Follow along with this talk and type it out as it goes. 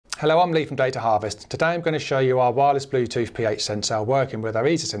Hello, I'm Lee from Data Harvest. Today I'm going to show you our wireless Bluetooth pH sensor working with our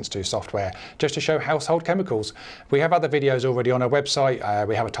EasySense 2 software, just to show household chemicals. We have other videos already on our website.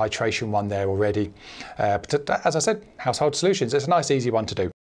 We have a titration one there already. But as I said, household solutions. It's a nice, easy one to do.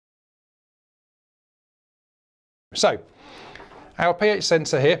 So, our pH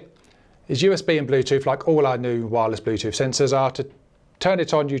sensor here is USB and Bluetooth, like all our new wireless Bluetooth sensors are. To turn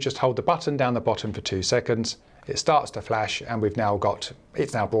it on, you just hold the button down the bottom for 2 seconds. It starts to flash, and it's now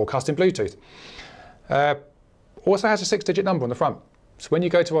broadcasting Bluetooth. Also has a 6-digit number on the front. So when you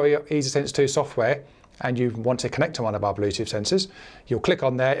go to our EasySense 2 software and you want to connect to one of our Bluetooth sensors, you'll click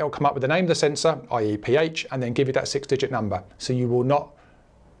on there, it'll come up with the name of the sensor, i.e. pH, and then give you that 6-digit number. So you will not,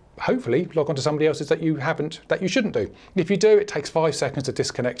 hopefully, log on to somebody else's that you shouldn't do. If you do, it takes 5 seconds to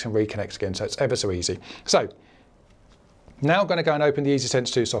disconnect and reconnect again, so it's ever so easy. So now I'm going to go and open the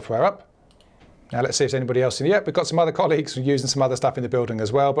EasySense 2 software up. Now let's see if there's anybody else in here. We've got some other colleagues using some other stuff in the building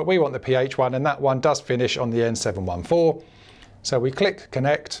as well, but we want the pH one, and that one does finish on the N714. So we click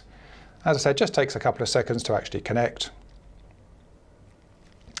connect. As I said, just takes a couple of seconds to actually connect.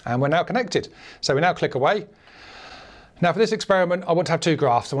 And we're now connected. So we now click away. Now for this experiment, I want to have 2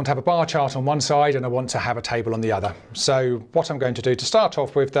 graphs. I want to have a bar chart on one side and I want to have a table on the other. So what I'm going to do to start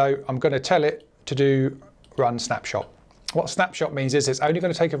off with though, I'm going to tell it to run snapshot. What snapshot means is it's only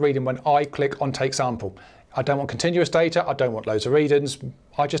going to take a reading when I click on take sample. I don't want continuous data, I don't want loads of readings.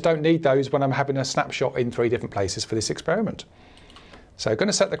 I just don't need those when I'm having a snapshot in 3 different places for this experiment. So I'm going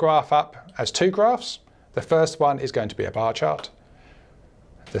to set the graph up as 2 graphs. The first one is going to be a bar chart.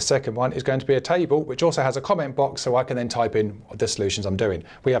 The second one is going to be a table, which also has a comment box, so I can then type in the solutions I'm doing.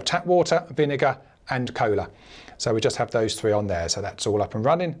 We have tap water, vinegar and cola. So we just have those 3 on there, so that's all up and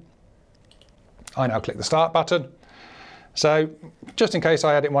running. I now click the start button. So just in case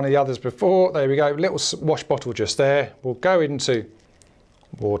I had it in one of the others before, there we go, little wash bottle just there. We'll go into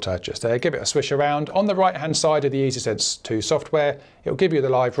water just there, give it a swish around. On the right hand side of the EasySense 2 software, it'll give you the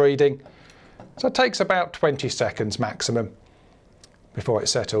live reading. So it takes about 20 seconds maximum before it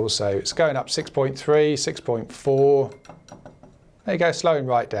settles. So it's going up 6.3, 6.4. There you go, slowing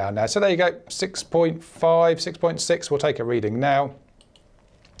right down now. So there you go, 6.5, 6.6, we'll take a reading now.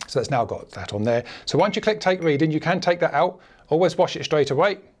 So it's now got that on there. So once you click take reading, you can take that out. Always wash it straight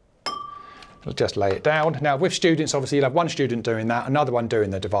away. It'll just lay it down. Now with students, obviously you'll have one student doing that, another one doing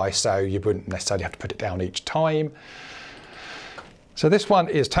the device, so you wouldn't necessarily have to put it down each time. So this one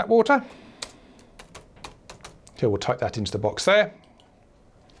is tap water. So we'll type that into the box there.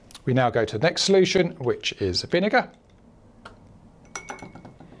 We now go to the next solution, which is vinegar.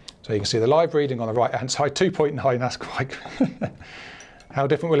 So you can see the live reading on the right hand side, 2.9, that's quite How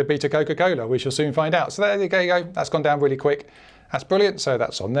different will it be to Coca-Cola? We shall soon find out. So there you go, that's gone down really quick. That's brilliant, so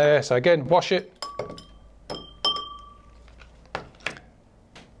that's on there. So again, wash it.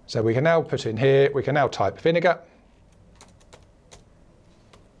 So we can now put in here, we can now type vinegar.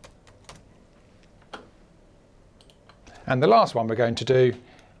 And the last one we're going to do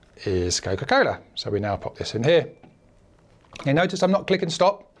is Coca-Cola. So we now pop this in here. You notice I'm not clicking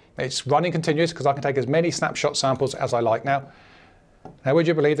stop. It's running continuous because I can take as many snapshot samples as I like now. Now, would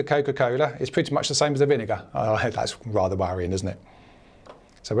you believe the Coca-Cola is pretty much the same as the vinegar? Oh, that's rather worrying, isn't it?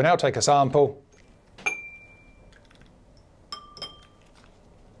 So we now take a sample.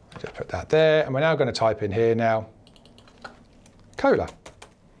 Just put that there, and we're now going to type in here now, cola.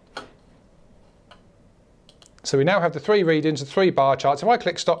 So we now have the 3 readings, the 3 bar charts. If I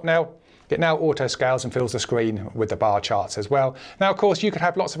click stop now, it now auto scales and fills the screen with the bar charts as well. Now, of course, you could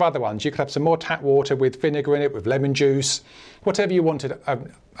have lots of other ones. You could have some more tap water with vinegar in it, with lemon juice, whatever you wanted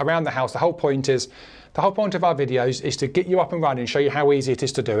around the house. The whole point of our videos is to get you up and running, show you how easy it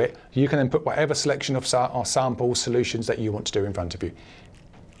is to do it. You can then put whatever selection of sample solutions that you want to do in front of you.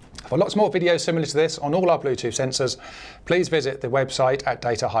 For lots more videos similar to this on all our Bluetooth sensors, please visit the website at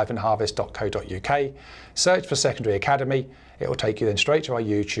data-harvest.co.uk. Search for Secondary Academy. It will take you then straight to our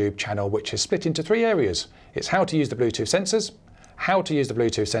YouTube channel, which is split into 3 areas. It's how to use the Bluetooth sensors, how to use the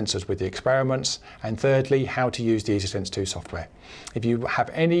Bluetooth sensors with the experiments, and thirdly, how to use the EasySense 2 software. If you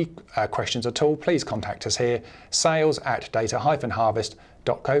have any questions at all, please contact us here,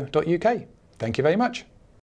 sales@data-harvest.co.uk. Thank you very much.